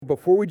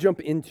before we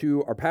jump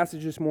into our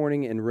passage this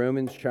morning in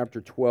Romans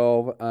chapter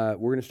 12, we're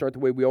going to start the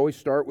way we always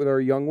start with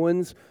our young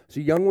ones. So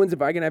young ones,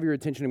 if I can have your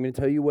attention, I'm going to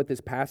tell you what this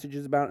passage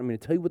is about. I'm going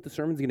to tell you what the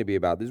sermon's going to be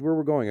about. This is where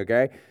we're going,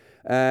 okay?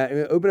 I'm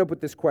going to open up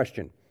with this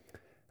question.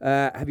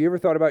 Have you ever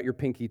thought about your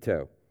pinky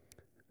toe?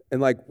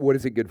 And like, what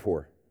is it good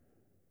for?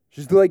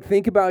 Just like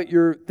think about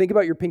your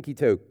pinky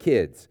toe.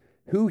 Kids,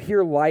 who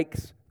here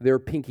likes their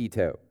pinky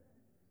toe?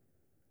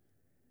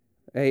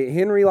 Hey,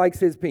 Henry likes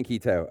his pinky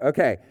toe.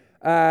 Okay.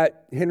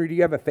 Henry, do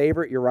you have a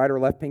favorite, your right or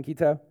left pinky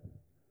toe?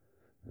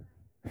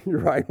 Your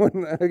right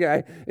one?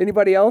 Okay.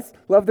 Anybody else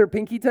love their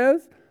pinky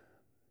toes?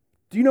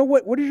 Do you know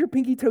what does your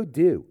pinky toe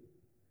do?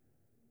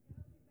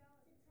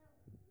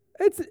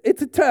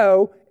 It's a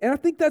toe, and I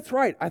think that's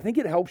right. I think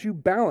it helps you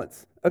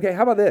balance. Okay,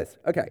 how about this?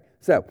 Okay,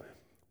 so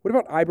what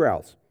about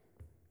eyebrows?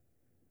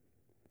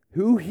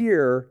 Who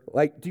here,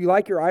 do you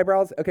like your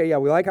eyebrows? Okay, yeah,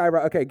 we like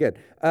eyebrows. Okay, good.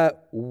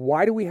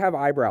 Why do we have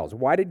eyebrows?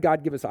 Why did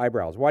God give us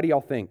eyebrows? Why do y'all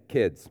think,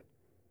 kids?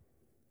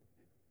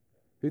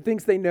 Who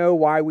thinks they know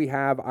why we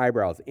have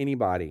eyebrows?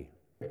 Anybody?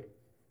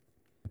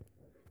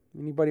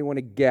 Anybody want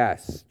to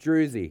guess?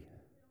 Druzy.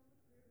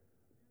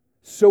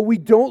 So we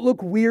don't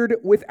look weird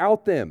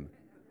without them.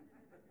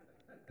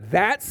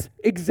 That's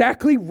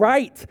exactly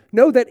right.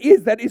 No, that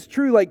is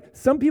true. Like,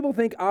 some people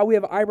think, we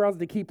have eyebrows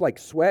to keep,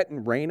 sweat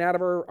and rain out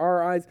of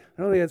our eyes.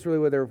 I don't think that's really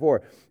what they're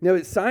for.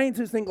 No,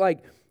 scientists think,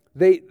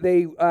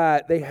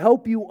 they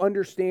help you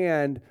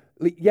understand,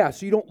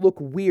 so you don't look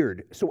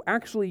weird. So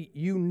actually,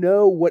 you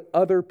know what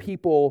other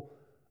people,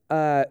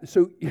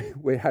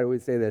 wait, how do we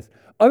say this?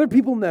 Other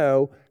people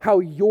know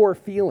how you're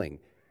feeling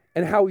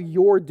and how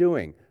you're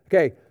doing.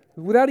 Okay,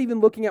 without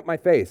even looking at my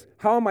face,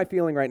 how am I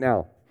feeling right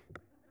now?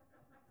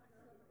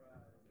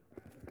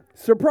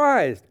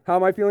 Surprised. How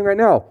am I feeling right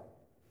now?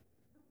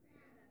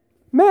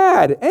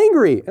 Mad,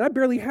 angry, and I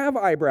barely have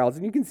eyebrows,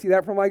 and you can see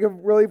that from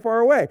really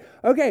far away.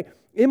 Okay,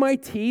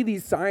 MIT,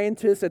 these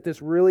scientists at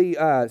this really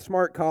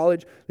smart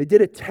college, they did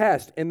a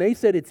test, and they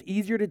said it's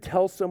easier to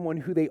tell someone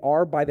who they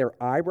are by their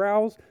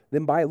eyebrows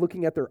than by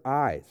looking at their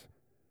eyes.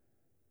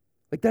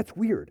 That's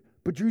weird,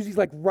 but Druzy's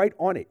right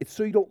on it. It's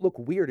so you don't look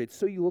weird. It's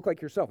so you look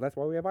like yourself. That's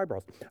why we have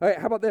eyebrows. All right,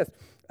 how about this?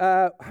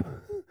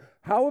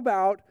 How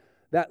about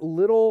that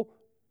little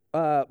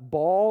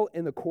ball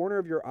in the corner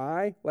of your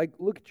eye?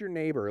 Look at your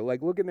neighbor.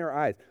 Look in their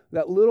eyes.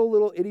 That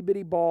little itty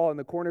bitty ball in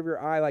the corner of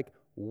your eye.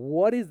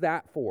 What is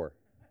that for?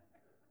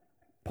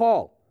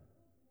 Paul.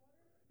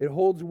 It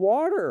holds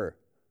water.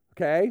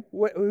 Okay.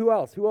 Who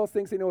else? Who else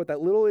thinks they know what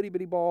that little itty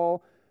bitty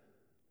ball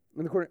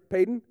in the corner?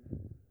 Peyton?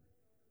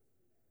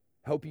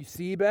 Help you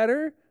see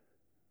better?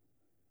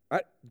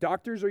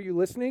 Doctors, are you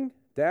listening?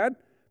 Dad?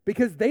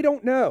 Because they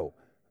don't know.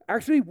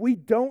 Actually, we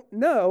don't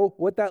know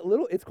what that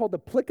it's called the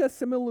plica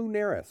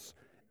semilunaris.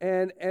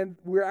 And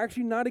we're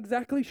actually not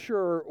exactly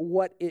sure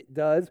what it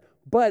does,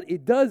 but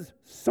it does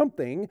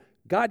something.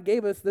 God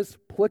gave us this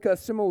plica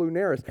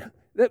semilunaris.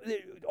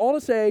 All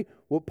to say,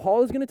 what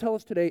Paul is going to tell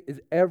us today is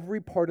every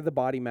part of the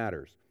body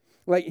matters.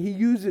 He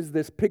uses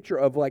this picture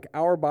of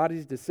our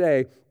bodies to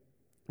say,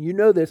 you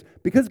know this,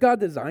 because God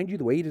designed you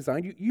the way he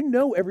designed you, you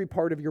know every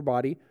part of your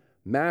body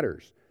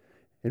matters.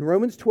 In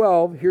Romans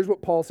 12, here's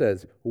what Paul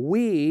says.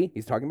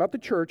 He's talking about the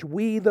church,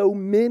 we, though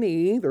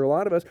many, there are a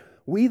lot of us,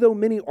 we, though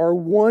many, are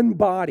one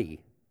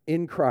body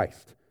in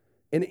Christ.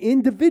 And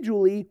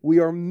individually, we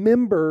are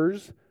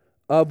members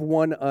of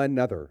one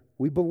another.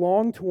 We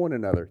belong to one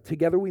another.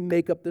 Together we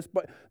make up this,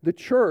 but the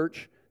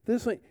church,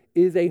 this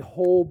is a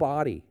whole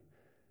body.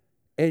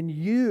 And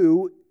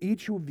you,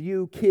 each of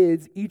you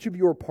kids, each of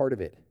you are part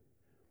of it.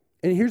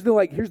 And here's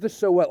the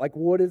so what?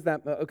 What is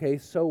that? Okay,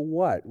 so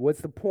what?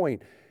 What's the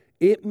point?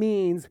 It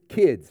means,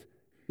 kids,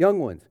 young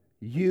ones,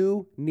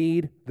 you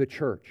need the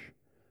church.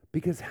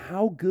 Because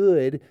how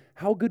good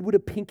would a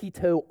pinky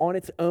toe on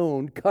its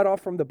own, cut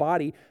off from the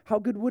body, how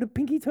good would a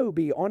pinky toe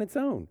be on its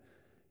own?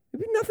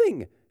 It'd be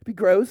nothing. It'd be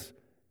gross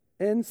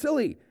and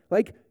silly.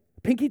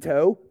 Pinky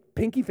toe,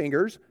 pinky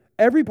fingers,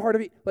 every part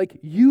of it,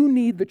 you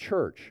need the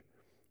church.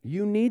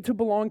 You need to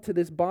belong to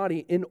this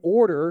body in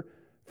order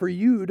for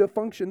you to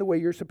function the way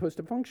you're supposed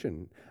to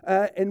function.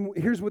 And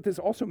here's what this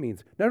also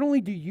means. Not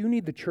only do you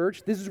need the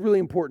church, this is really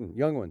important,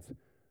 young ones.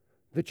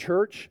 The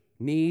church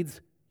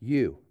needs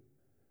you.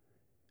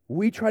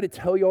 We try to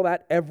tell you all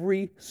that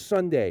every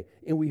Sunday,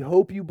 and we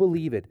hope you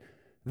believe it.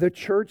 The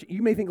church,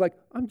 you may think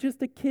I'm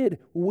just a kid.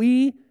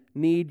 We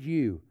need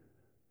you.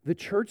 The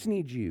church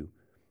needs you.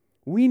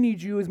 We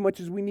need you as much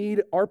as we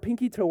need our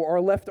pinky toe, our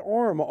left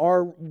arm,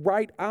 our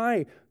right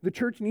eye. The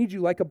church needs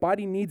you like a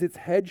body needs its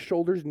head,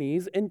 shoulders,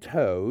 knees, and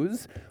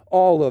toes,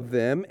 all of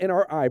them, and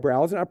our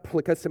eyebrows and our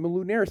plica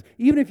semilunaris.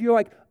 Even if you're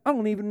I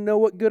don't even know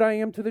what good I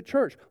am to the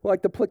church,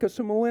 the plica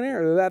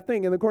semilunaris, that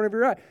thing in the corner of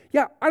your eye.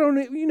 Yeah, I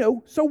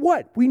don't, so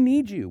what? We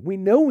need you. We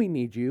know we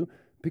need you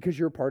because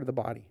you're a part of the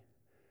body.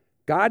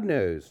 God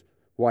knows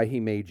why he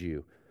made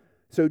you.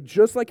 So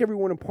just like every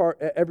one of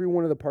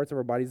the parts of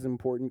our bodies is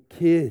important,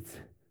 kids,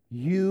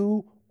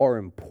 you are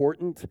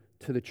important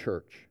to the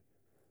church,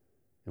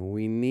 and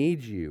we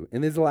need you.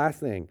 And this is the last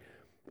thing.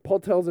 Paul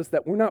tells us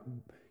that we're not,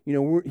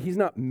 He's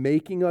not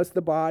making us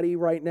the body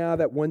right now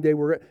that one day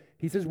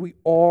he says we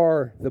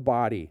are the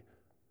body.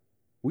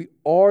 We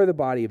are the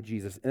body of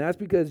Jesus. And that's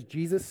because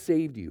Jesus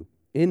saved you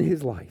in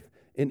his life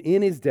and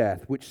in his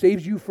death, which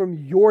saves you from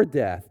your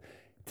death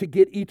to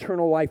get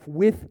eternal life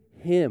with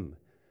him.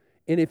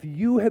 And if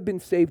you have been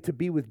saved to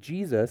be with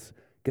Jesus,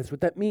 guess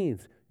what that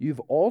means?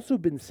 You've also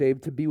been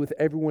saved to be with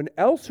everyone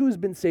else who has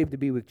been saved to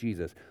be with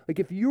Jesus. Like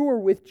if you are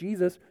with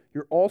Jesus,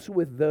 you're also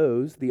with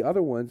the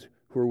other ones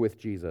who are with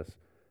Jesus.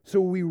 So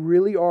we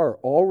really are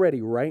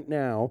already right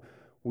now,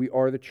 we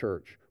are the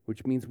church,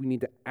 which means we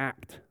need to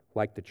act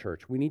like the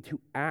church. We need to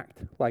act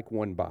like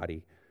one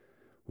body,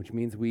 which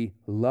means we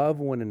love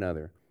one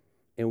another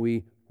and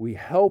we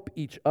help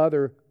each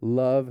other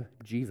love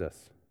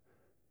Jesus.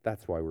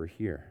 That's why we're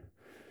here.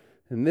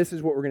 And this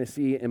is what we're going to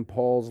see in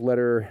Paul's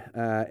letter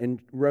in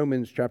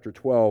Romans chapter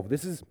 12.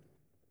 This is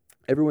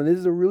a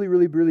really,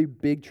 really, really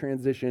big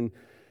transition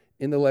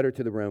in the letter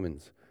to the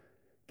Romans.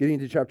 Getting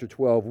into chapter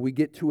 12, we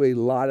get to a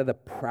lot of the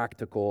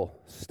practical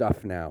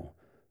stuff now.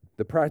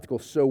 The practical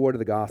so what of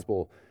the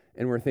gospel.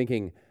 And we're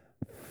thinking,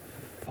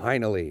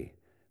 finally,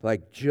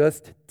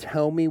 just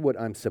tell me what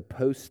I'm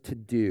supposed to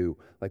do.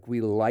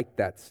 We like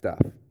that stuff.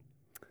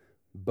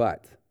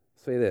 But,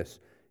 say this,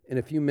 in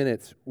a few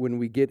minutes, when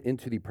we get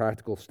into the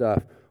practical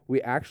stuff,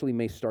 we actually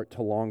may start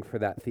to long for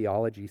that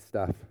theology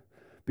stuff.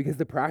 Because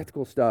the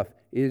practical stuff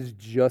is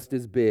just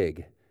as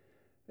big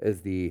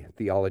as the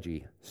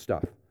theology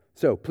stuff.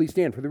 So, please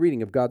stand for the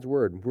reading of God's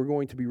Word. We're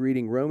going to be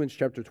reading Romans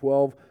chapter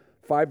 12,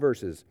 5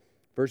 verses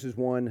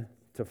 1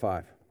 to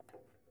 5.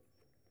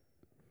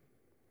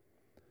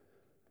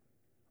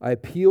 I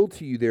appeal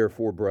to you,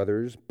 therefore,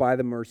 brothers, by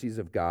the mercies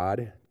of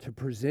God, to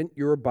present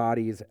your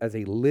bodies as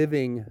a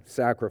living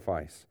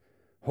sacrifice,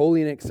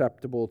 holy and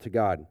acceptable to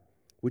God,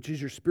 which is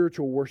your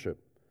spiritual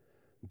worship.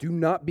 Do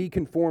not be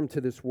conformed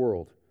to this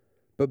world,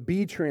 but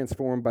be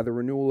transformed by the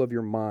renewal of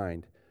your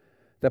mind,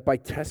 that by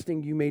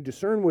testing you may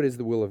discern what is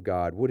the will of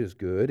God, what is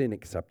good and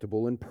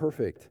acceptable and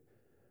perfect.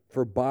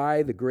 For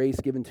by the grace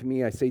given to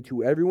me, I say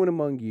to everyone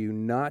among you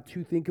not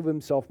to think of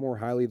himself more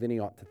highly than he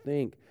ought to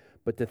think,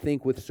 but to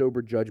think with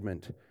sober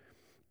judgment,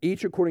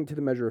 each according to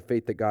the measure of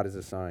faith that God has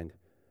assigned.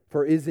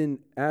 For as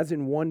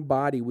in one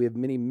body we have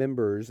many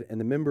members, and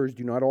the members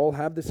do not all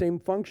have the same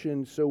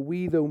function, so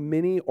we, though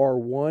many, are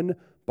one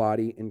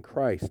body in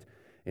Christ,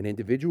 and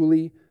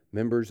individually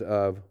members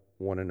of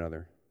one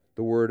another.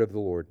 The word of the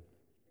Lord.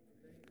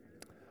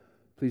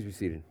 Please be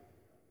seated.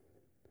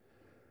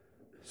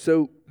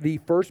 So the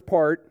first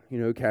part,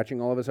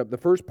 catching all of us up, the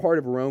first part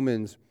of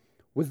Romans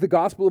was the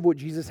gospel of what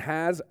Jesus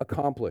has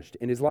accomplished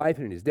in his life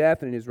and in his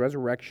death and in his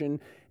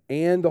resurrection,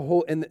 and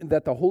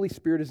that the Holy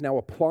Spirit is now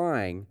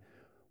applying,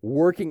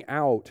 working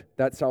out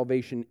that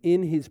salvation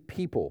in his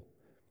people.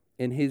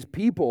 And his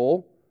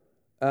people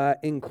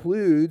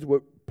includes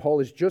what Paul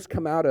has just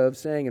come out of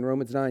saying in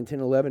Romans 9, 10,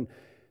 11.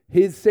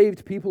 His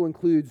saved people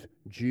includes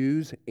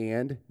Jews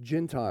and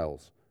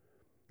Gentiles.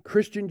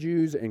 Christian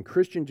Jews and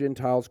Christian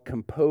Gentiles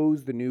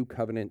compose the new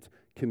covenant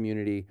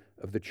community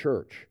of the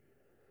church.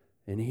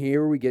 And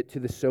here we get to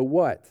the so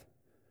what.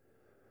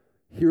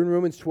 Here in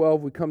Romans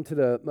 12, we come to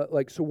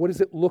the, so what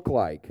does it look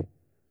like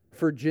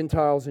for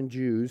Gentiles and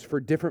Jews, for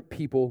different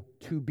people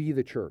to be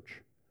the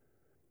church,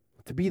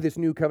 to be this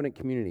new covenant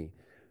community?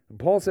 And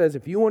Paul says,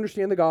 if you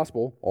understand the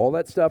gospel, all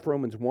that stuff,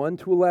 Romans 1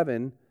 to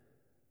 11,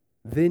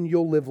 then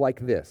you'll live like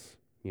this,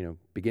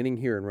 beginning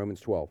here in Romans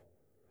 12.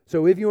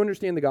 So if you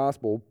understand the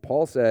gospel,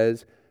 Paul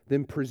says,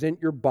 then present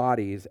your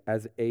bodies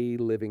as a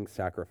living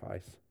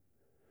sacrifice.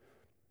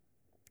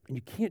 And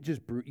you can't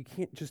just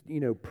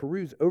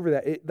peruse over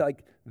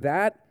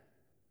that.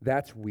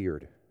 That's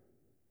weird.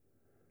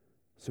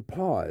 So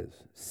pause,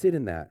 sit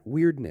in that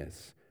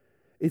weirdness.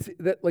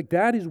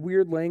 That is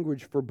weird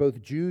language for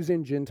both Jews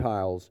and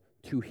Gentiles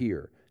to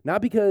hear.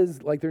 Not because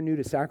they're new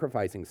to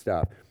sacrificing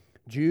stuff.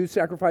 Jews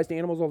sacrificed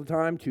animals all the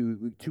time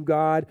to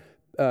God.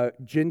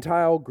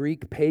 Gentile,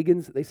 Greek,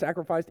 pagans, they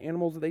sacrificed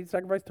animals. They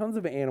sacrificed tons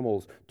of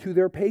animals to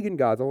their pagan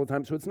gods all the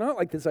time. So it's not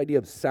like this idea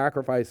of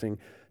sacrificing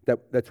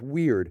that's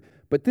weird.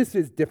 But this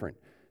is different.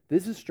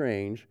 This is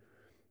strange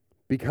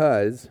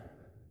because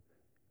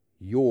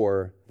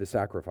you're the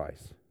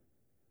sacrifice.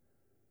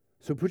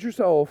 So put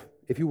yourself,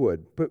 if you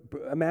would, but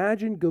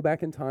imagine, go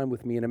back in time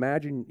with me and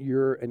imagine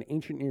you're an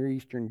ancient Near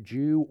Eastern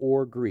Jew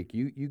or Greek.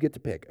 You get to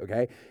pick,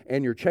 okay?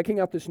 And you're checking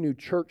out this new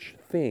church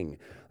thing.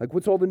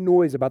 What's all the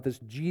noise about this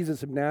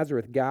Jesus of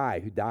Nazareth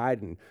guy who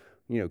died and,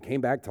 came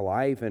back to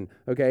life? And,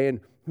 okay, and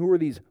who are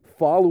these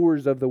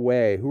followers of the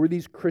way? Who are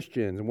these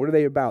Christians? And what are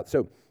they about?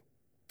 So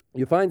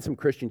you find some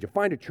Christians, you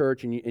find a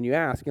church, and you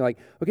ask, you're like,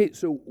 okay,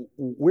 so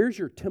where's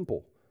your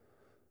temple?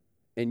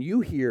 And you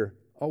hear,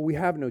 oh, we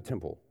have no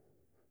temple.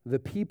 The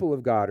people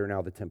of God are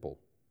now the temple.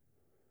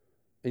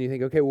 And you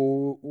think, okay,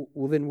 well,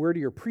 then where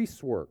do your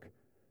priests work?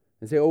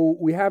 And say, oh,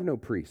 we have no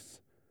priests.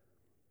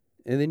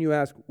 And then you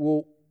ask,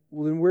 well,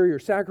 then where are your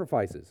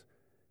sacrifices?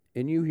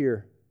 And you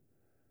hear,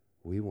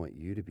 we want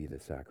you to be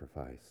the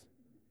sacrifice.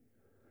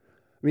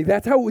 I mean,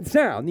 that's how it would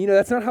sound.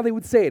 That's not how they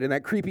would say it in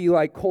that creepy,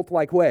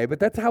 cult-like way, but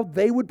that's how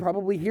they would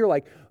probably hear,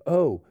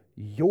 oh,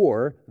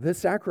 you're the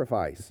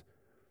sacrifice.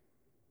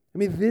 I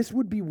mean, this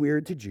would be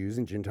weird to Jews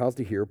and Gentiles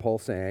to hear Paul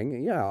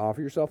saying, yeah,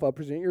 offer yourself up,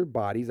 present your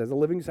bodies as a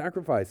living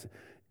sacrifice.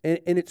 And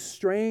it's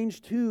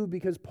strange, too,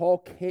 because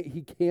Paul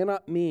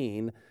cannot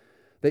mean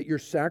that you're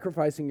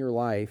sacrificing your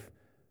life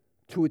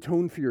to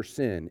atone for your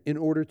sin in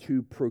order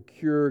to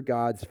procure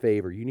God's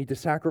favor. You need to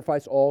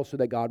sacrifice all so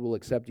that God will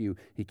accept you.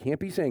 He can't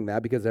be saying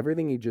that because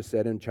everything he just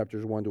said in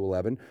chapters 1 to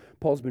 11,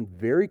 Paul's been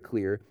very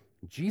clear.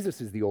 Jesus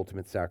is the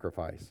ultimate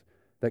sacrifice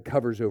that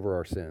covers over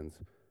our sins.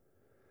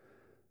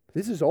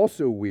 This is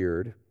also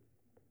weird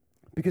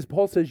because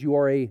Paul says you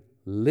are a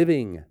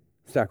living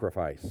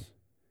sacrifice.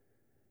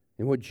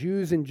 And what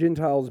Jews and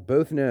Gentiles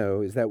both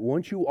know is that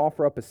once you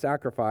offer up a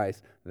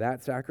sacrifice,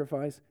 that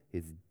sacrifice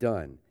is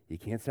done. You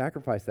can't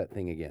sacrifice that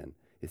thing again.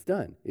 It's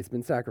done. It's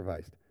been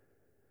sacrificed.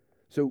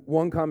 So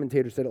one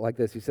commentator said it like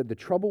this. He said, the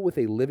trouble with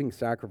a living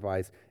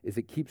sacrifice is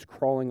it keeps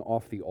crawling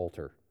off the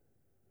altar.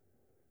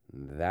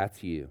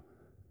 That's you.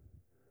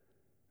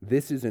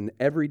 This is an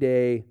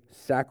everyday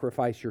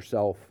sacrifice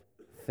yourself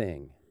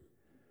thing.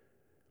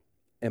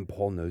 And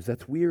Paul knows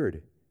that's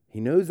weird. He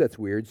knows that's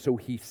weird, so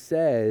he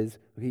says,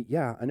 okay,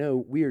 yeah, I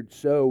know, weird,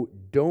 so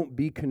don't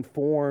be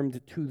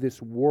conformed to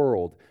this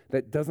world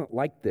that doesn't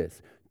like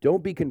this.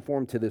 Don't be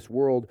conformed to this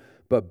world,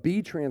 but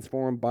be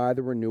transformed by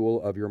the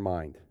renewal of your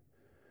mind.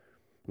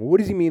 Well, what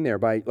does he mean there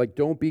by,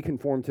 don't be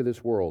conformed to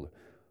this world?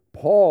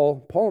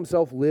 Paul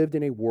himself lived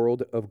in a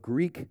world of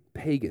Greek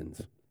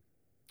pagans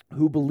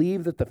who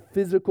believed that the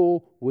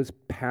physical was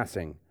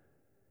passing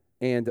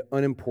and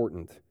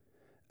unimportant.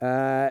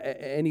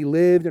 And he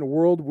lived in a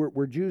world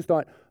where Jews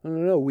thought,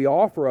 no, we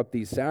offer up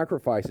these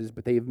sacrifices,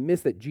 but they've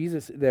missed that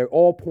Jesus, they're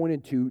all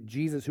pointed to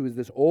Jesus, who is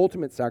this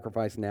ultimate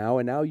sacrifice now,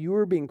 and now you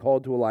are being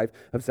called to a life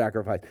of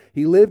sacrifice.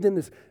 He lived in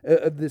this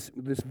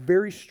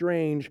very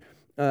strange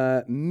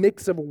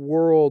mix of a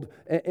world,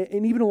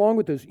 and even along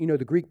with those,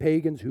 the Greek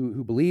pagans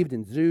who believed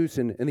in Zeus,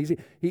 and these,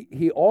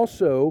 he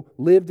also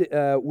lived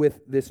with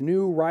this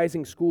new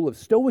rising school of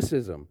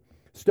Stoicism.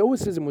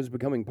 Stoicism was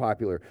becoming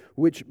popular,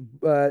 which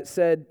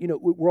said,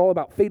 we're all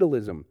about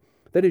fatalism.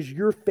 That is,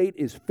 your fate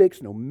is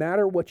fixed no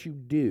matter what you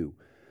do.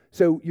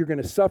 So you're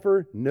going to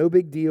suffer, no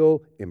big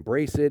deal,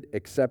 embrace it,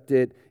 accept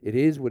it, it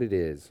is what it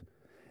is.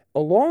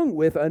 Along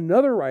with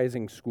another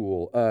rising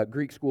school,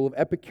 Greek school of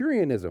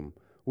Epicureanism,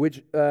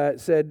 which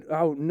said,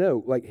 oh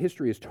no,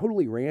 history is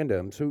totally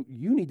random, so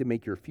you need to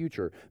make your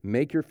future.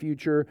 Make your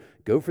future,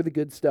 go for the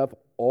good stuff,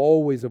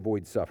 always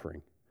avoid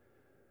suffering.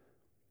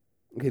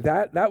 Okay,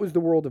 that was the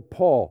world of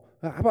Paul.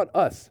 How about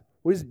us?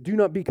 What is do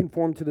not be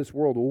conformed to this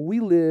world? Well, we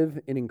live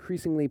in an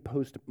increasingly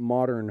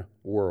postmodern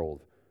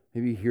world.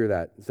 Maybe you hear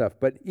that stuff.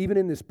 But even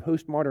in this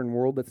postmodern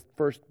world, let's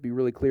first be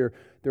really clear,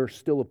 there are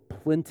still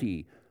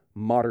plenty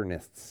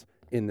modernists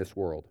in this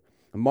world.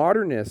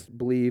 Modernists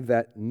believe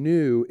that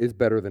new is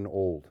better than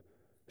old.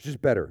 It's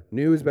just better.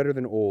 New is better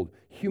than old.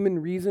 Human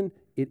reason,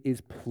 it is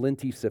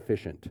plenty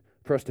sufficient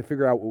for us to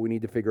figure out what we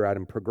need to figure out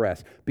and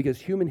progress. Because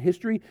human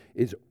history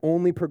is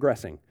only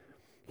progressing.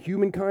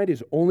 Humankind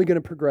is only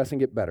going to progress and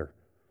get better.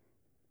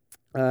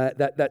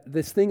 That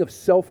this thing of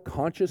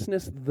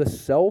self-consciousness, the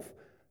self,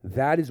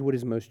 that is what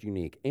is most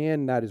unique,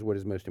 and that is what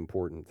is most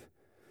important.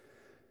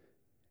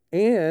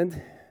 And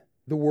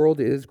the world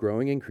is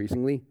growing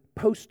increasingly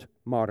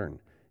postmodern.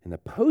 And the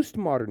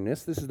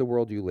postmodernist, this is the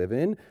world you live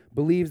in,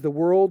 believes the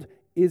world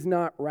is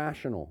not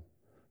rational.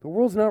 The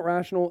world's not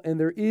rational, and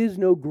there is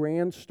no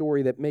grand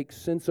story that makes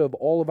sense of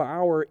all of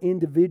our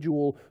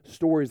individual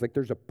stories.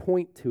 There's a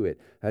point to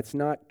it. That's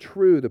not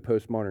true, the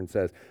postmodern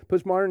says.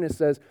 Postmodernist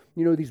says,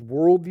 these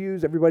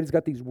worldviews, everybody's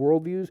got these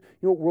worldviews.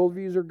 You know what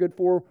worldviews are good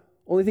for?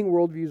 Only thing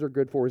worldviews are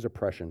good for is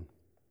oppression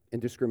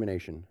and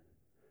discrimination.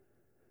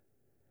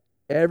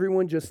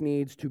 Everyone just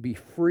needs to be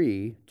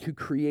free to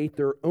create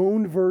their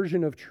own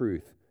version of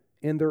truth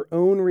and their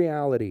own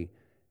reality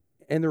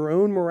and their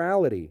own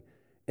morality.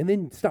 And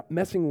then stop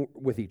messing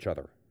with each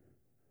other.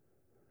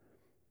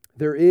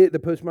 The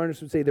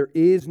postmodernists would say there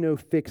is no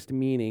fixed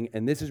meaning,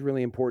 and this is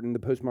really important.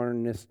 The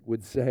postmodernists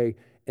would say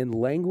in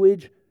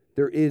language,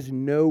 there is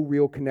no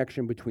real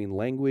connection between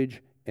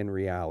language and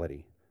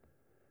reality.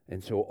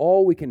 And so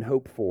all we can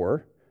hope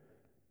for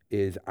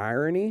is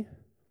irony,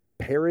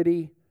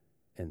 parody,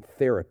 and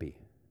therapy.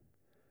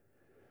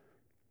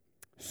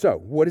 So,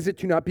 what is it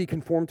to not be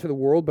conformed to the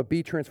world, but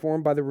be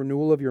transformed by the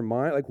renewal of your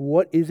mind?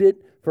 What is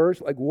it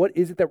first? What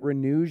is it that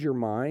renews your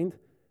mind,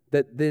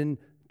 that then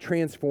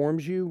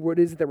transforms you? What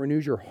is it that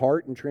renews your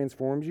heart and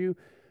transforms you?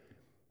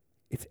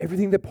 It's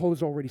everything that Paul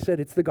has already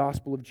said. It's the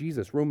gospel of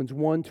Jesus, Romans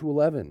 1 to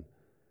 11.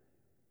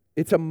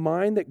 It's a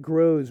mind that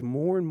grows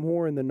more and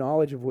more in the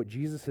knowledge of what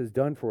Jesus has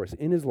done for us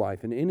in his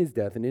life and in his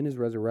death and in his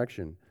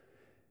resurrection.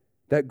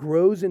 That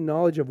grows in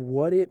knowledge of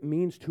what it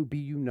means to be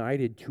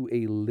united to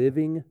a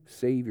living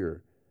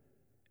Savior.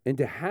 And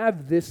to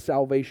have this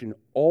salvation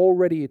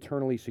already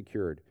eternally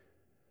secured.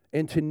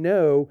 And to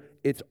know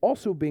it's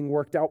also being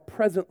worked out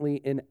presently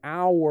in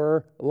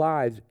our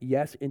lives.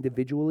 Yes,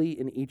 individually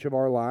in each of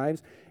our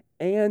lives,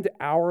 and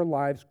our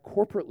lives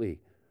corporately.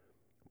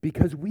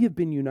 Because we have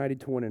been united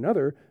to one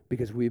another,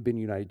 because we have been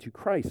united to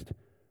Christ.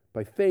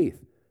 by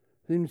faith.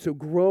 And so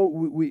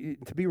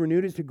to be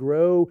renewed is to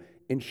grow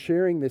in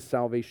sharing this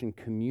salvation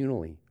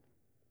communally,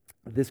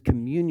 this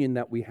communion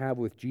that we have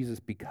with Jesus,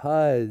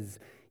 because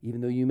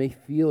even though you may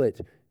feel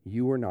it,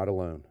 you are not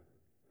alone.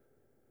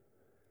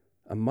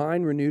 A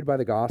mind renewed by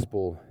the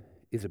gospel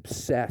is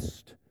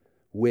obsessed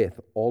with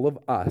all of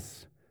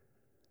us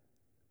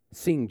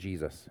seeing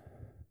Jesus,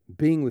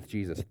 being with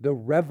Jesus, the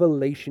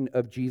revelation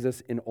of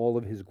Jesus in all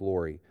of his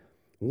glory,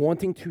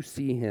 wanting to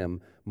see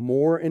him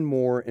more and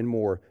more and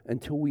more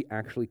until we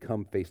actually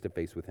come face to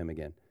face with him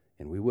again,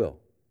 and we will.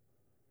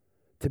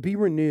 To be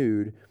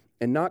renewed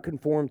and not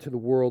conform to the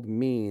world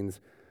means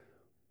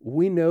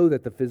we know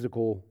that the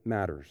physical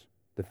matters.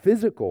 The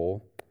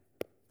physical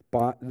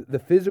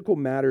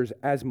matters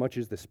as much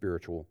as the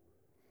spiritual,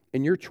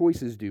 and your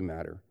choices do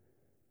matter.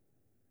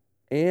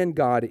 And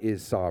God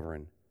is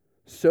sovereign.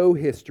 So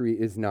history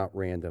is not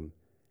random.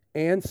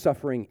 And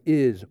suffering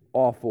is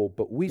awful,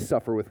 but we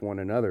suffer with one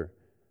another.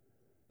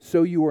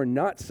 So you are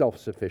not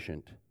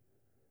self-sufficient.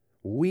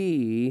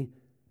 We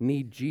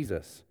need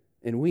Jesus,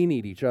 and we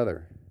need each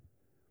other.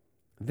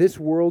 This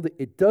world,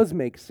 it does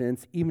make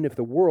sense, even if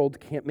the world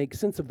can't make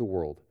sense of the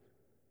world.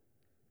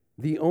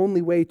 The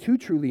only way to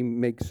truly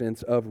make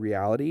sense of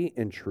reality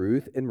and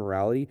truth and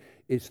morality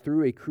is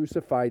through a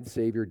crucified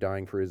Savior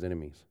dying for his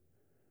enemies.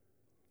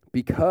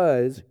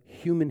 Because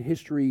human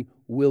history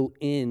will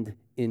end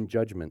in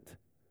judgment.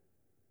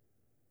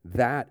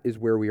 That is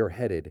where we are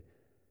headed.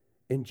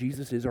 And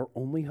Jesus is our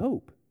only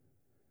hope.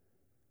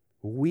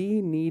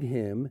 We need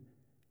him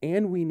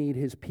and we need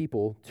his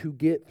people to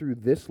get through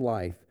this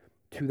life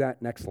to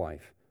that next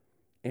life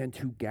and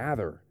to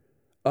gather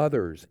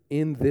others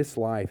in this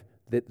life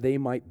that they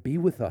might be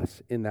with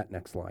us in that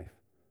next life.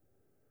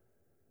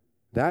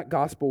 That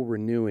gospel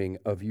renewing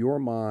of your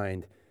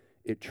mind,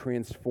 it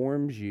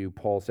transforms you,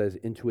 Paul says,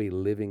 into a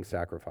living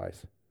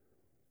sacrifice.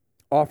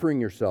 Offering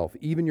yourself,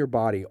 even your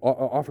body,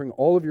 offering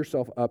all of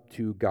yourself up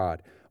to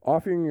God.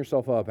 Offering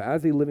yourself up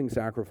as a living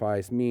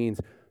sacrifice means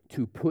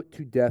to put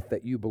to death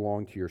that you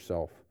belong to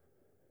yourself.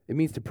 It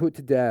means to put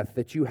to death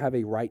that you have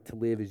a right to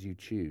live as you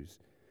choose.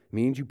 It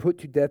means you put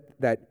to death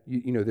that,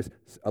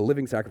 a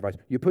living sacrifice.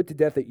 You put to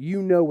death that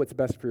you know what's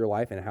best for your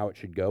life and how it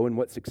should go and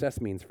what success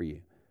means for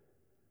you.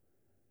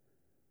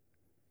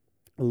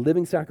 A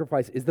living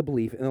sacrifice is the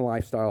belief in the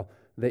lifestyle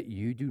that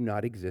you do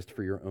not exist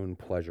for your own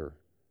pleasure.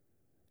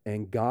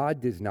 And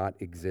God does not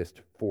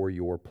exist for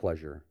your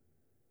pleasure.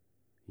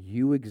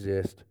 You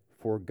exist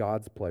for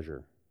God's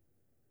pleasure.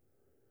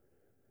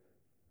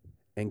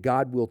 And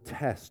God will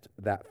test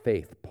that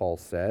faith, Paul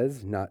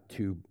says,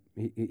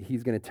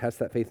 he's going to test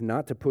that faith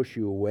not to push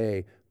you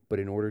away, but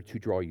in order to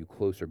draw you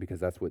closer, because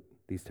that's what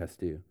these tests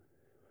do.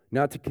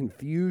 Not to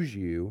confuse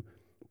you,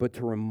 but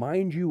to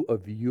remind you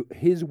of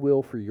his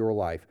will for your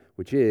life,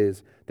 which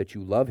is that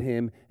you love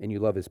him and you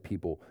love his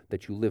people,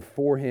 that you live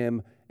for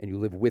him and you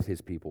live with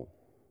his people.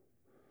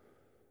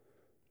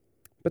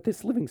 But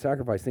this living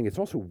sacrifice thing, it's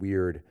also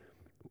weird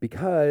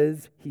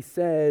because he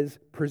says,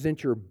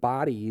 present your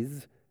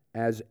bodies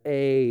as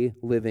a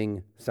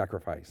living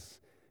sacrifice.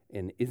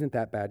 And isn't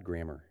that bad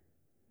grammar?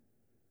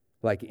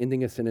 Like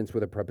ending a sentence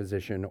with a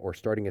preposition or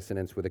starting a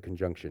sentence with a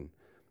conjunction.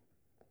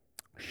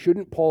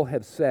 Shouldn't Paul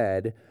have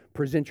said,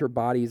 present your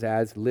bodies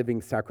as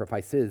living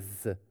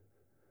sacrifices?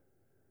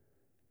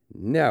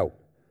 No.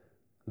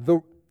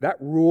 That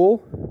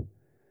rule,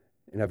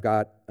 and I've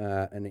got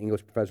an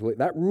English professor,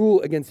 that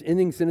rule against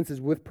ending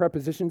sentences with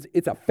prepositions,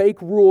 it's a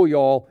fake rule,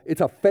 y'all.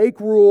 It's a fake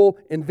rule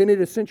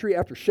invented a century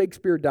after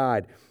Shakespeare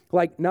died.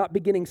 Like not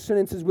beginning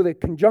sentences with a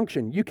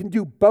conjunction. You can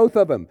do both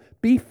of them.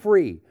 Be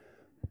free.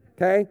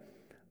 Okay?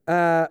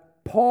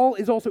 Paul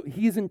is also,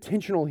 he is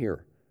intentional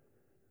here.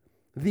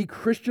 The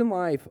Christian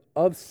life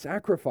of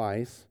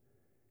sacrifice,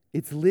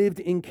 it's lived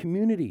in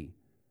community,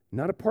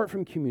 not apart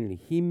from community.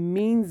 He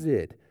means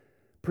it.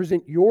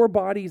 Present your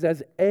bodies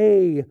as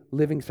a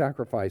living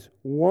sacrifice,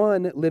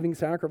 one living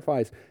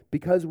sacrifice,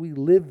 because we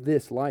live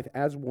this life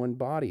as one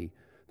body,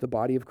 the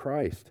body of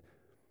Christ.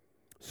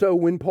 So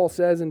when Paul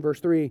says in verse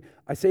 3,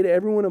 I say to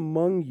everyone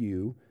among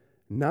you,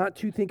 not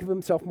to think of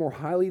himself more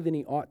highly than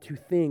he ought to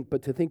think,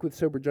 but to think with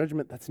sober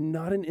judgment. That's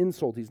not an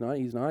insult. He's not,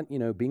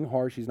 being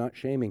harsh. He's not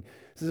shaming.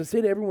 He says, I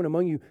say to everyone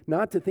among you,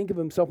 not to think of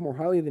himself more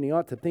highly than he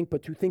ought to think,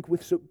 but to think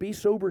be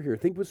sober here.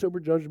 Think with sober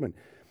judgment.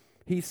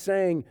 He's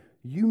saying,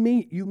 you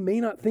may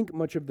not think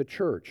much of the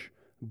church,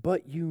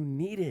 but you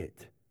need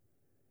it.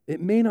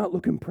 It may not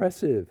look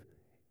impressive.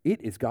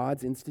 It is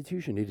God's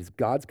institution. It is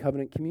God's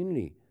covenant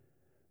community.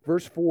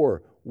 Verse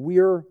 4,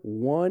 we're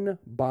one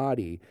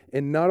body,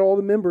 and not all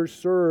the members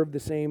serve the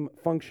same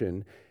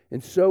function,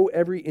 and so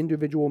every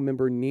individual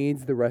member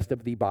needs the rest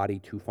of the body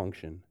to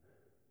function.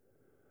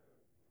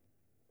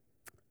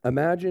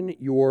 Imagine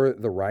you're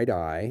the right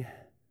eye,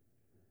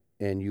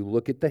 and you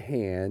look at the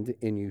hand,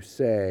 and you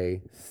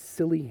say,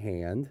 silly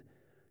hand,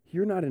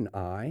 you're not an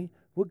eye.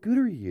 What good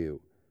are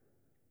you?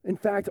 In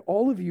fact,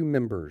 all of you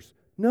members,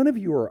 none of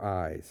you are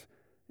eyes.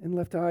 And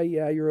left eye,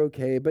 yeah, you're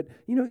okay. But,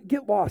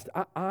 get lost.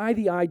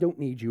 The eye, don't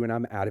need you, and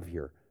I'm out of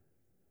here.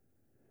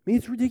 I mean,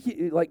 it's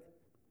ridiculous.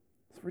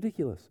 It's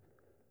ridiculous.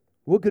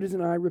 What good is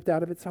an eye ripped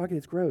out of its socket?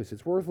 It's gross.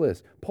 It's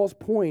worthless. Paul's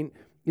point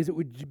is it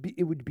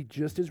would be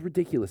just as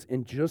ridiculous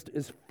and just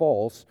as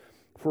false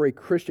for a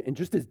Christian, and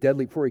just as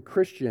deadly for a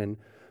Christian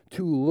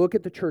to look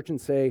at the church and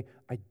say,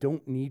 I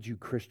don't need you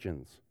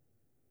Christians.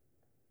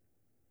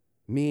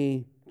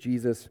 Me,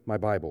 Jesus, my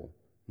Bible.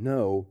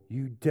 No,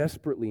 you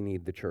desperately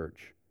need the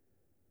church.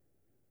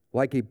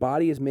 Like a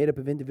body is made up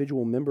of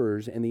individual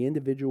members, and the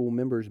individual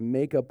members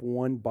make up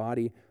one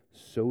body,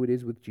 so it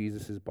is with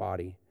Jesus'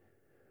 body,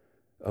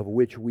 of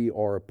which we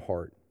are a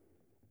part.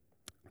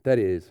 That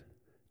is,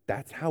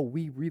 that's how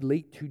we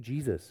relate to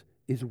Jesus,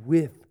 is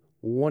with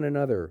one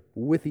another,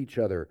 with each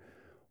other.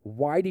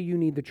 Why do you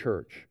need the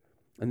church?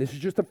 And this is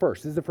just the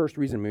first. This is the first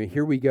reason. I mean,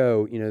 here we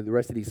go, the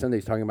rest of these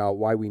Sundays talking about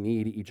why we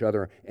need each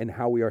other and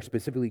how we are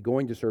specifically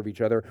going to serve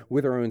each other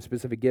with our own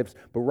specific gifts.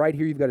 But right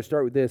here, you've got to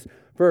start with this.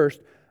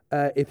 First,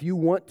 if you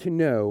want to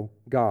know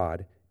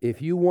God,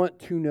 if you want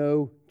to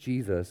know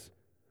Jesus,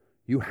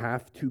 you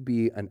have to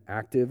be an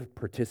active,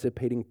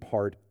 participating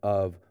part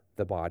of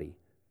the body,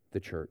 the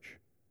church.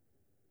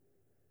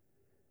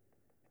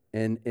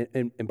 And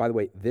by the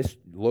way, this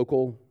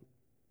local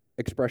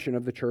expression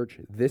of the church,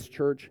 this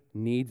church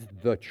needs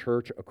the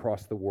church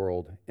across the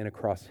world and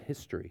across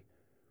history,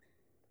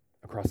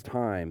 across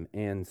time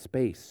and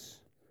space.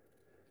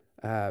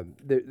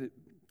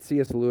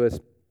 C.S. Lewis,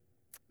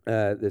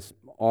 this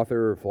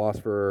author,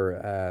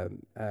 philosopher,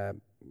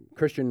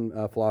 Christian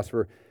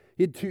philosopher,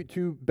 he had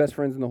two best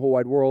friends in the whole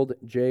wide world,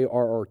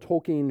 J.R.R.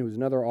 Tolkien, who was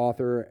another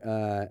author,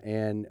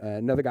 and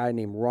another guy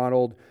named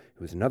Ronald,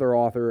 who was another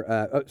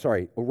author.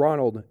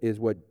 Ronald is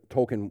what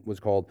Tolkien was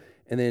called.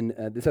 And then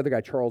this other guy,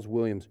 Charles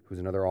Williams, who's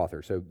another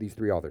author. So these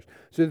three authors.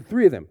 So the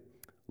three of them,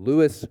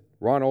 Lewis,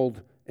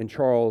 Ronald, and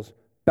Charles,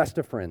 best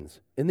of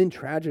friends. And then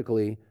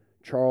tragically,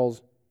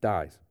 Charles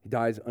dies. He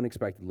dies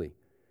unexpectedly.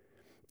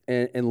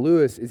 And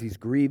Lewis, as he's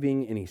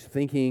grieving and he's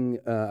thinking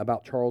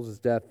about Charles's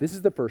death, this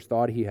is the first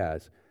thought he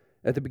has.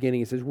 At the beginning,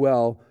 he says,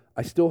 well,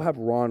 I still have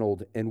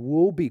Ronald, and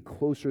we'll be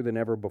closer than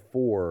ever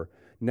before.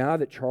 Now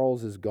that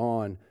Charles is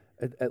gone,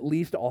 at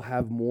least I'll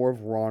have more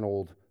of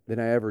Ronald than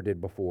I ever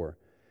did before.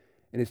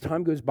 And as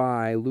time goes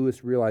by,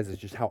 Lewis realizes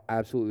just how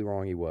absolutely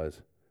wrong he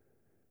was.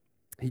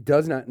 He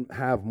does not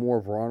have more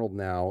of Ronald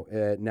now.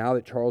 Now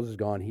that Charles is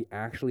gone, he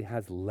actually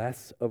has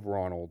less of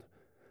Ronald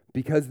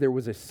because there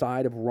was a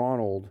side of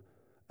Ronald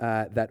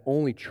that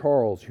only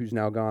Charles, who's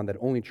now gone, that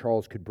only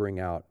Charles could bring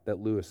out, that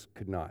Lewis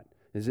could not.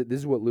 This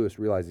is what Lewis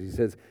realizes. He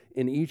says,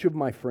 in each of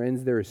my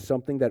friends, there is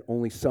something that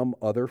only some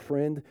other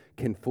friend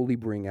can fully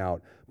bring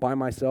out. By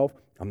myself,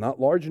 I'm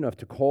not large enough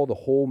to call the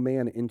whole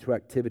man into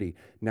activity.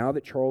 Now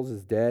that Charles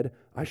is dead,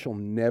 I shall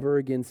never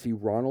again see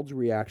Ronald's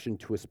reaction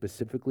to a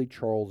specifically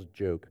Charles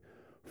joke.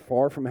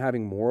 Far from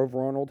having more of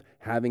Ronald,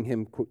 having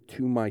him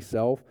to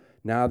myself,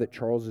 now that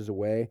Charles is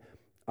away,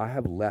 I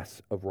have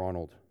less of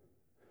Ronald.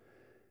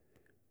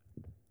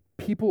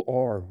 People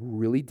are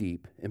really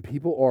deep and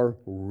people are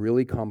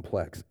really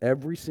complex.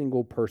 Every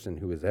single person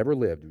who has ever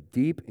lived,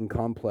 deep and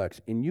complex,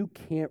 and you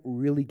can't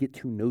really get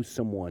to know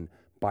someone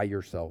by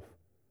yourself.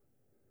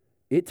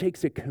 It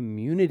takes a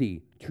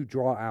community to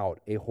draw out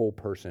a whole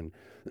person.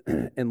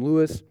 And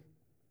Lewis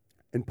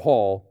and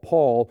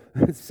Paul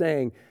is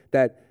saying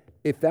that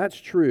if that's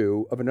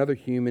true of another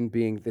human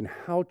being, then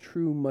how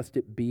true must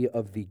it be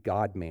of the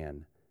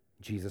God-man,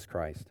 Jesus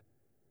Christ?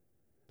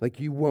 Like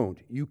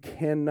you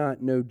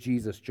cannot know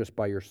Jesus just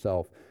by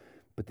yourself.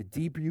 But the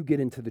deeper you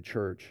get into the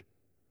church,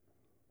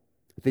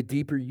 the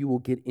deeper you will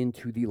get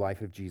into the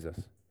life of Jesus.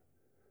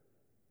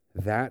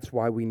 That's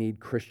why we need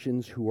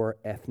Christians who are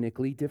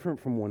ethnically different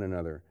from one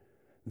another.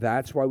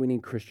 That's why we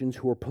need Christians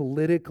who are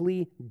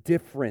politically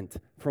different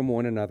from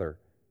one another.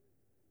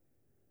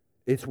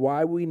 It's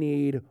why we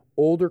need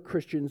older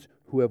Christians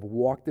who have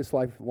walked this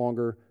life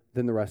longer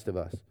than the rest of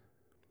us.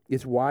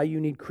 It's why you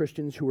need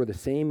Christians who are the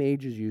same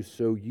age as you,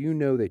 so you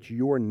know that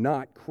you're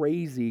not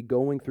crazy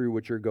going through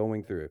what you're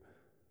going through.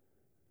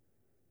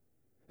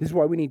 This is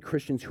why we need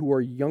Christians who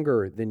are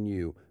younger than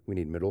you. We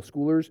need middle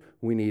schoolers,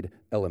 we need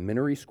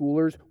elementary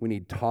schoolers, we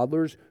need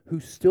toddlers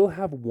who still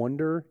have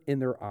wonder in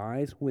their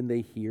eyes when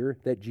they hear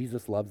that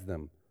Jesus loves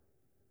them,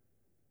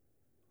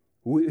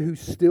 who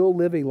still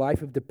live a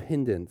life of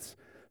dependence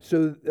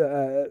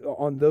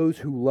on those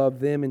who love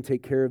them and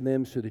take care of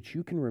them, so that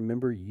you can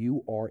remember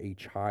you are a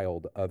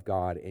child of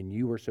God and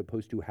you are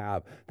supposed to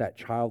have that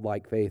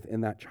childlike faith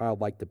and that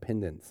childlike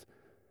dependence.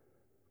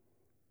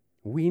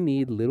 We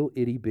need little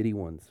itty bitty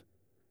ones,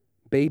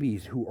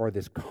 babies who are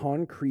this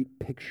concrete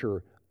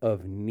picture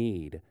of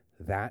need.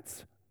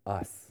 That's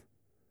us.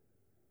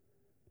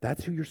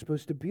 That's who you're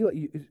supposed to be like.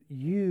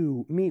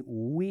 You, me,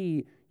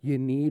 we, you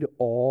need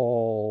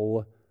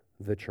all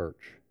the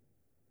church.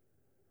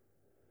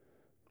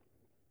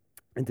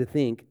 And to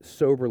think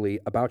soberly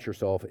about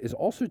yourself is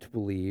also to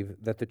believe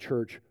that the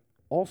church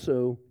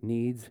also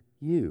needs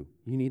you.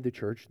 You need the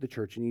church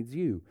needs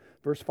you.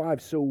 Verse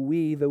 5, so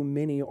we, though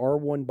many, are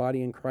one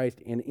body in Christ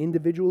and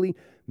individually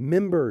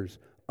members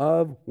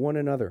of one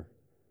another.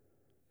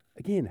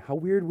 Again, how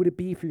weird would it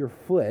be for your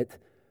foot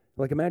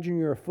Like imagine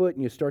you're a foot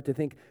and you start to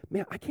think,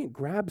 man, I can't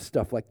grab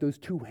stuff like those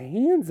two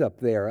hands up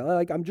there.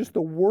 Like I'm just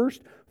the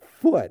worst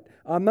foot.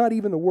 I'm not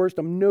even the worst.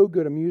 I'm no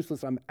good. I'm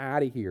useless. I'm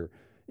out of here.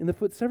 And the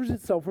foot severs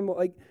itself from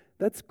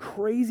that's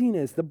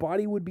craziness. The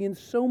body would be in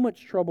so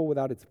much trouble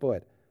without its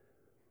foot.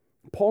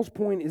 Paul's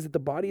point is that the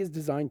body is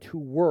designed to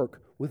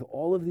work with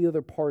all of the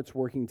other parts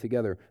working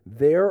together.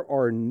 There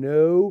are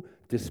no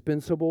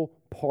dispensable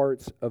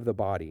parts of the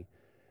body.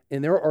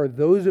 And there are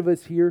those of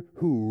us here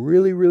who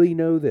really, really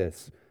know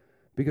this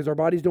because our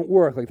bodies don't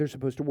work like they're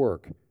supposed to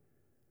work.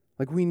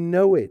 Like we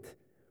know it.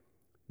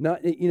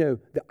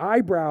 The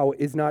eyebrow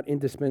is not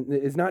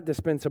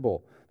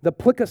dispensable. The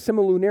plica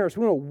semilunaris,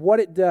 we don't know what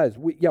it does.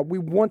 We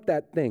want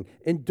that thing.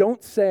 And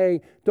don't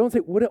say,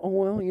 what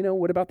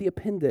about the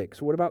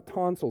appendix? What about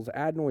tonsils,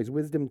 adenoids,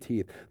 wisdom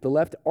teeth, the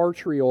left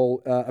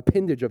arterial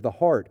appendage of the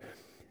heart?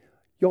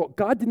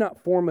 God did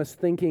not form us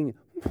thinking,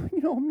 I'm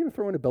going to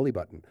throw in a belly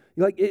button.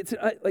 It's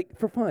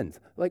for funds.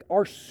 Like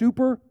our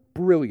super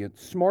brilliant,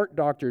 smart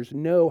doctors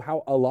know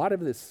how a lot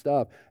of this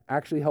stuff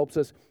actually helps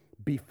us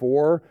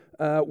before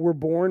we're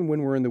born,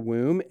 when we're in the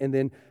womb, and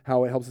then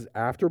how it helps us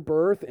after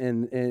birth,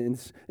 and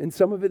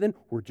some of it then,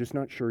 we're just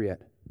not sure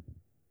yet.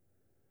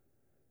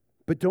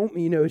 But don't,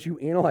 as you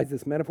analyze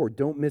this metaphor,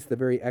 don't miss the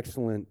very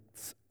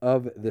excellence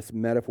of this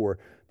metaphor.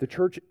 The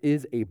church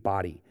is a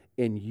body,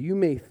 and you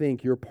may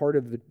think you're part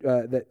of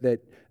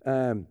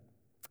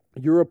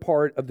you're a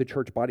part of the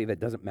church body that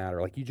doesn't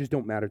matter. Like you just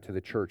don't matter to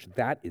the church.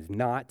 That is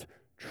not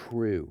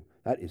true.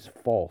 That is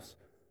false.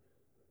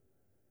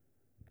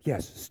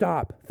 Yes,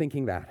 stop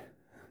thinking that.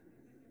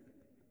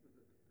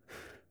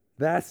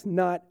 That's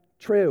not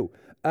true.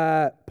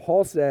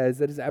 Paul says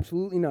that is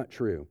absolutely not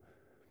true.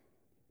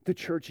 The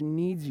church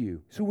needs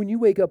you. So when you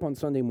wake up on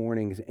Sunday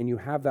mornings and you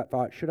have that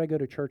thought, should I go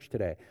to church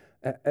today?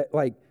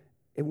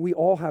 And we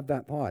all have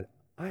that thought.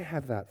 I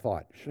have that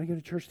thought. Should I go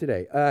to church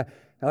today?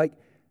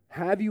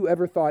 Have you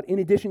ever thought, in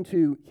addition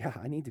to,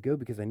 I need to go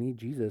because I need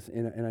Jesus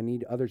and I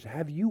need others,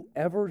 have you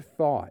ever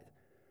thought,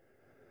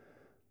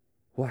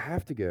 well, I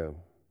have to go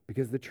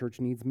because the church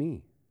needs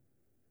me?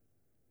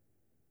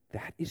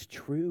 That is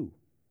true.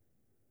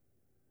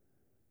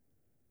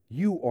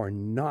 You are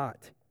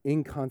not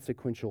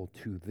inconsequential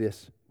to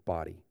this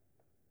body.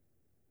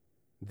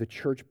 The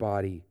church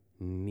body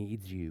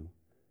needs you.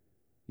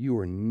 You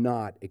are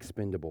not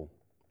expendable.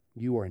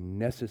 You are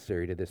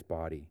necessary to this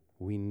body.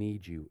 We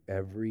need you,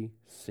 every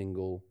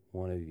single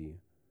one of you.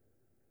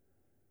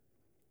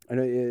 I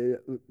know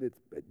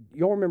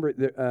y'all remember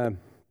a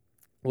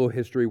little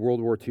history, World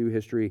War II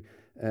history.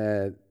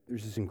 There's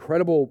this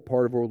incredible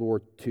part of World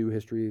War II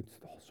history. It's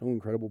so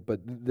incredible, but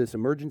this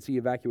emergency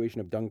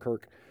evacuation of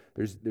Dunkirk.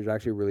 There's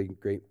actually a really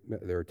great,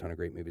 there are a ton of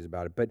great movies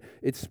about it, but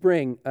it's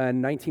spring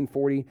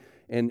 1940,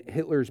 and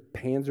Hitler's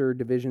panzer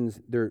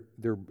divisions, they're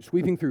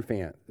sweeping through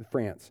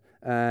France.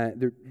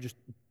 They're just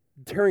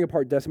tearing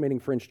apart, decimating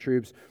French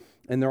troops,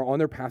 and they're on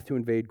their path to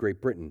invade Great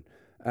Britain.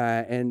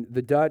 And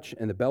the Dutch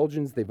and the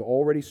Belgians, they've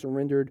already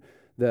surrendered.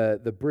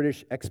 The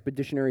British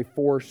Expeditionary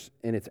Force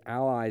and its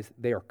allies,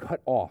 they are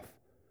cut off.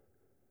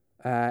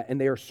 And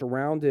they are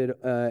surrounded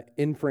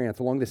in France,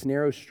 along this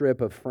narrow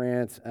strip of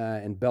France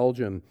and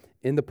Belgium,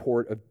 in the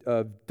port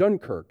of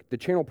Dunkirk, the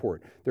Channel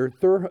port. There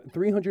are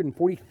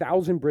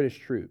 340,000 British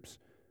troops,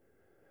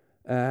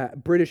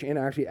 British and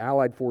actually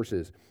Allied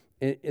forces,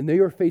 and they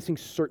are facing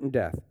certain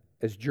death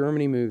as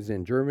Germany moves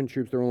in. German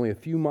troops, they're only a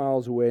few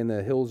miles away in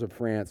the hills of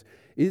France.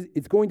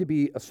 It's going to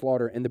be a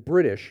slaughter, and the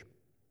British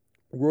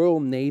Royal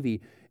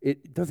Navy,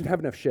 it doesn't have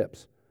enough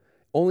ships.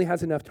 Only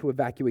has enough to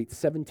evacuate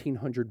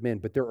 1,700 men,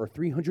 but there are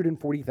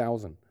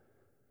 340,000.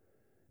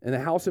 In the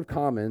House of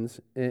Commons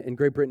in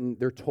Great Britain,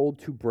 they're told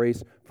to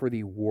brace for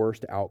the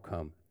worst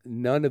outcome.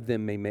 None of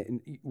them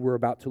we're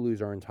about to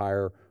lose our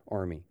entire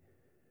army.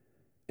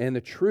 And the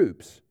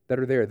troops that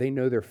are there, they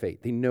know their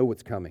fate. They know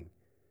what's coming.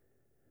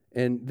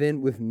 And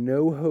then with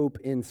no hope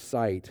in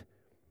sight,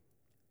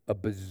 a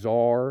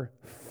bizarre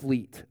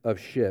fleet of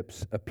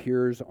ships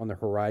appears on the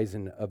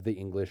horizon of the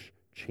English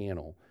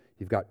Channel.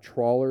 You've got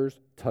trawlers,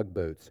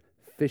 tugboats,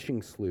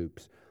 fishing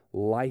sloops,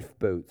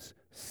 lifeboats,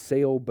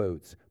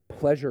 sailboats,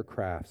 pleasure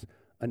crafts,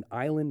 an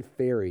island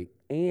ferry,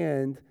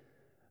 and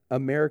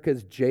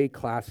America's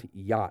J-class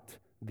yacht,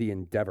 the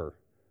Endeavor.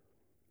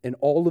 And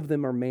all of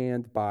them are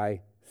manned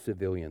by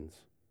civilians,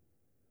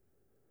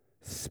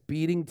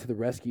 speeding to the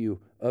rescue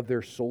of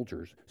their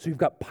soldiers. So you've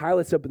got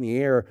pilots up in the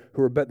air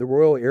who are the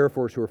Royal Air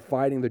Force who are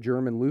fighting the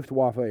German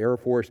Luftwaffe Air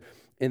Force,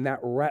 and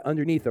that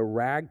underneath a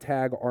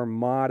ragtag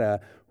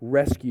armada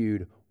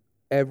rescued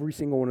every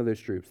single one of those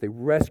troops. They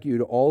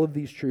rescued all of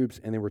these troops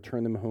and they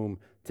returned them home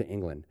to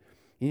England.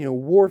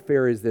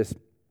 Warfare is this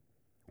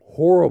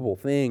horrible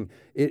thing,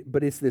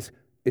 but it's this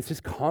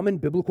common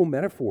biblical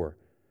metaphor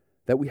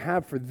that we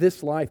have for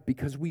this life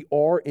because we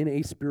are in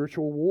a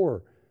spiritual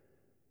war.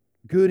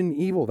 Good and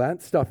evil,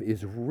 that stuff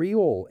is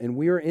real, and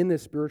we are in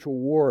this spiritual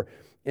war.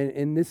 And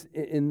in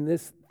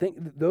this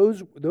thing,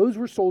 those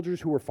were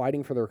soldiers who were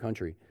fighting for their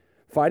country,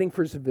 fighting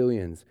for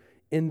civilians,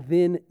 and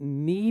then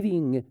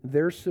needing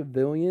their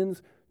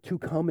civilians to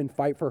come and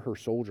fight for her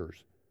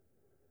soldiers.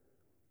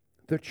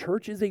 The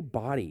church is a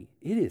body.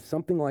 It is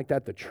something like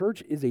that. The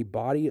church is a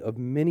body of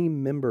many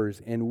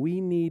members, and we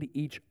need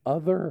each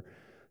other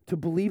to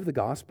believe the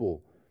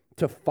gospel,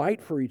 to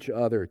fight for each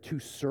other, to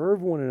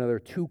serve one another,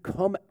 to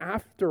come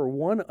after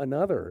one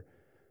another,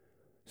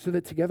 so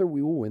that together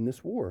we will win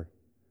this war.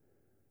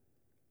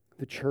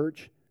 The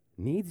church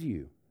needs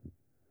you.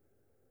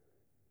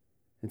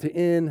 And to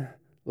end,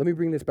 let me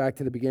bring this back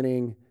to the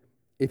beginning.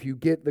 If you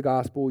get the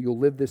gospel, you'll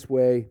live this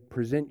way.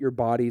 Present your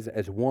bodies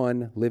as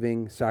one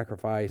living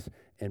sacrifice.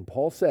 And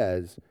Paul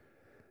says,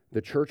 the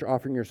church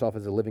offering yourself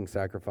as a living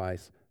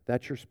sacrifice,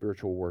 that's your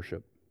spiritual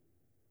worship.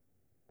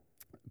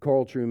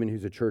 Carl Trueman,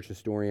 who's a church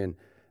historian,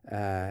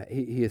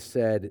 he has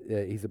said,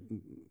 he's a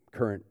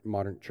current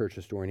modern church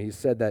historian, he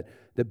said that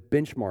the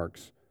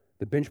benchmarks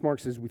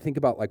as we think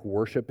about like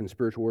worship and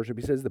spiritual worship,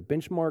 he says the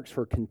benchmarks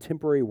for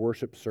contemporary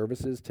worship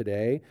services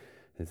today,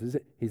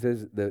 he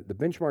says the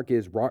benchmark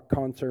is rock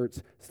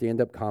concerts,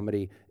 stand-up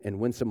comedy, and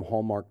winsome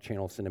Hallmark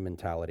Channel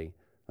sentimentality,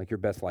 like your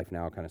Best Life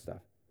Now kind of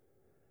stuff.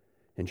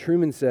 And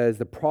Trueman says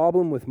the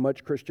problem with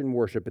much Christian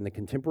worship in the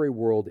contemporary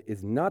world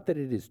is not that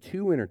it is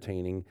too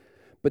entertaining,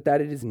 but that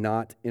it is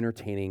not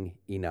entertaining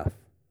enough.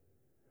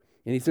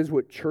 And he says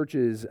what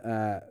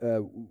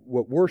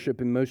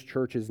worship in most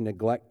churches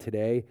neglect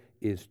today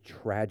is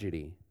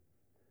tragedy.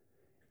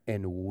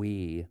 And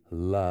we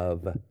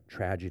love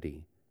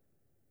tragedy.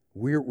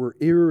 We're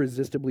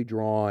irresistibly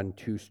drawn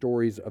to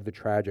stories of the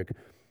tragic.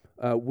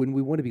 When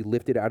we want to be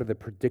lifted out of the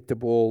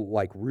predictable,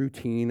 like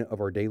routine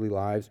of our daily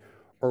lives,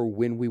 or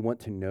when we want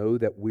to know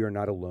that we are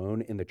not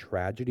alone in the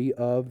tragedy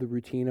of the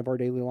routine of our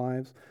daily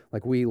lives.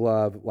 Like we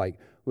love like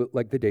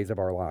the days of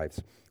our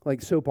lives.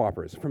 Like soap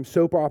operas. From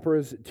soap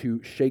operas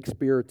to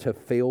Shakespeare to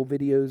fail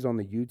videos on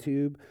the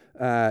YouTube,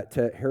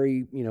 to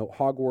Harry,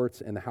 Hogwarts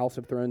and the House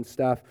of Thrones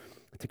stuff,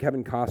 to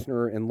Kevin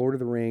Costner and Lord of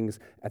the Rings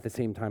at the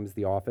same time as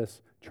The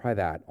Office. Try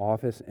that.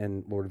 Office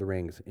and Lord of the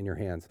Rings in your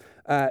hands.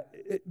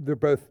 They're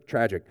both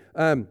tragic.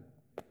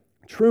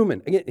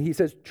 Trueman, again, he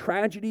says,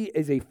 tragedy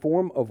as a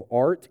form of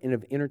art and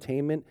of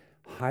entertainment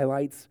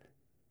highlights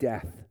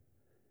death.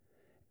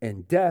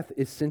 And death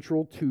is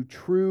central to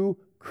true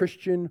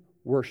Christian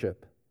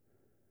worship.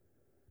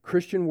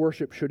 Christian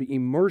worship should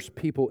immerse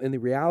people in the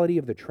reality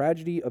of the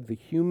tragedy of the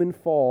human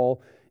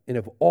fall and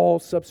of all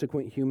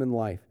subsequent human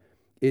life.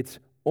 It's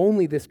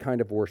only this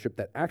kind of worship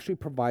that actually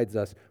provides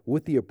us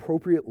with the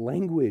appropriate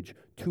language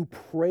to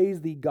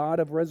praise the God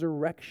of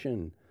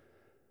resurrection.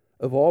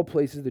 Of all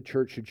places, the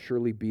church should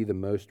surely be the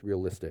most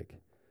realistic.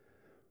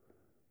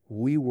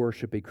 We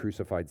worship a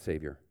crucified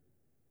Savior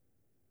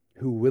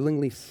who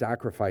willingly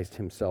sacrificed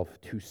himself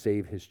to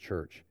save his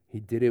church. He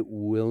did it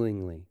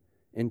willingly.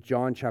 In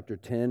John chapter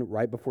 10,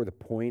 right before the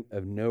point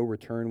of no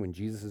return, when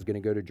Jesus is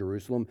going to go to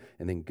Jerusalem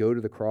and then go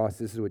to the cross,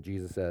 this is what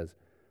Jesus says: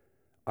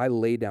 I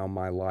lay down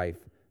my life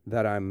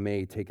that I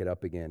may take it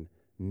up again.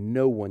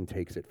 No one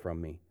takes it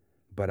from me,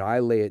 but I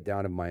lay it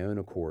down of my own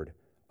accord.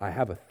 I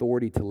have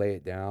authority to lay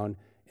it down,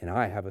 and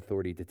I have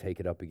authority to take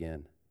it up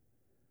again.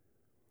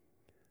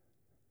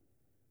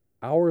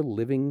 Our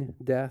living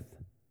death,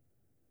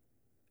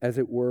 as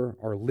it were,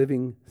 our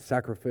living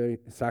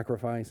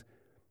sacrifice,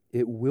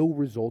 it will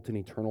result in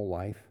eternal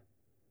life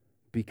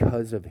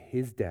because of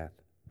his death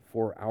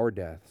for our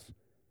deaths.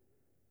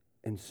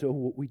 And so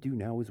what we do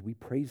now is we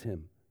praise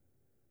him.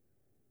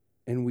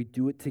 And we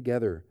do it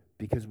together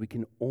because we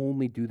can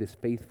only do this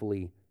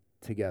faithfully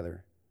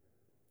together.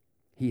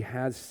 He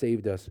has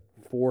saved us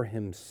for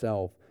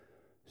himself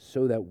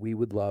so that we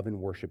would love and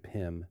worship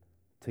him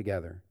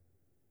together.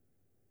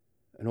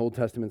 An Old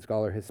Testament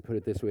scholar has put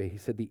it this way. He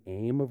said, the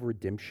aim of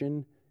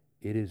redemption,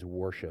 it is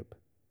worship.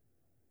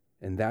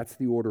 And that's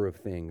the order of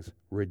things.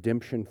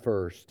 Redemption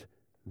first,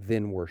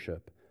 then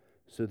worship.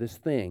 So this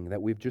thing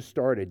that we've just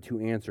started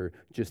to answer,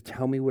 just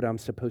tell me what I'm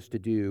supposed to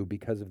do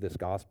because of this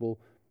gospel.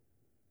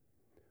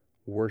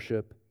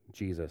 Worship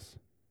Jesus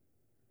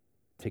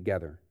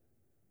together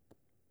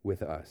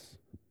with us.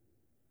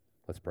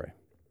 Let's pray.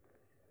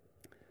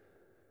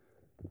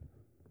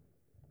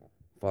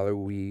 Father,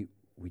 we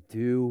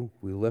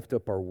lift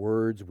up our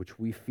words, which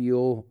we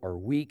feel are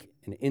weak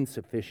and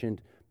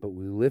insufficient, but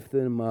we lift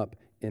them up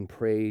in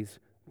praise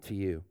to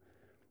you,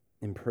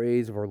 in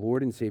praise of our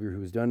Lord and Savior,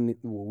 who has done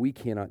what we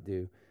cannot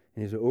do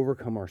and has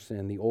overcome our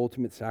sin, the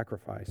ultimate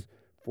sacrifice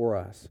for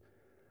us.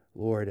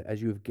 Lord,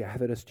 as you have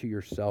gathered us to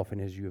yourself and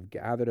as you have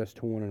gathered us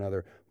to one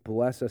another,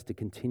 bless us to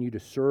continue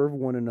to serve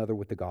one another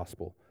with the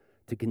gospel,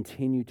 to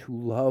continue to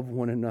love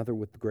one another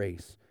with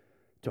grace,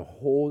 to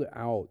hold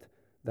out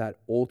that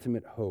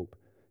ultimate hope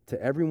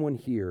to everyone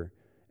here,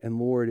 and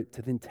Lord,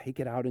 to then take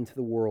it out into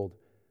the world.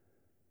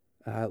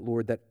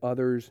 Lord, that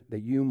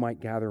you might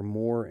gather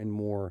more and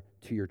more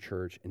to your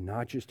church, and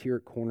not just here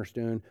at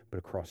Cornerstone, but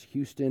across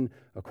Houston,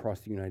 across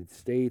the United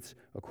States,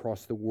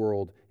 across the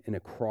world, and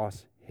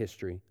across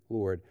history,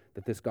 Lord,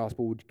 that this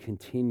gospel would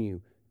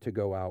continue to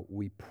go out,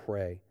 we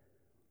pray.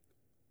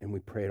 And we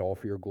pray it all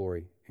for your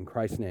glory. In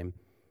Christ's name,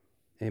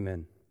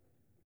 amen.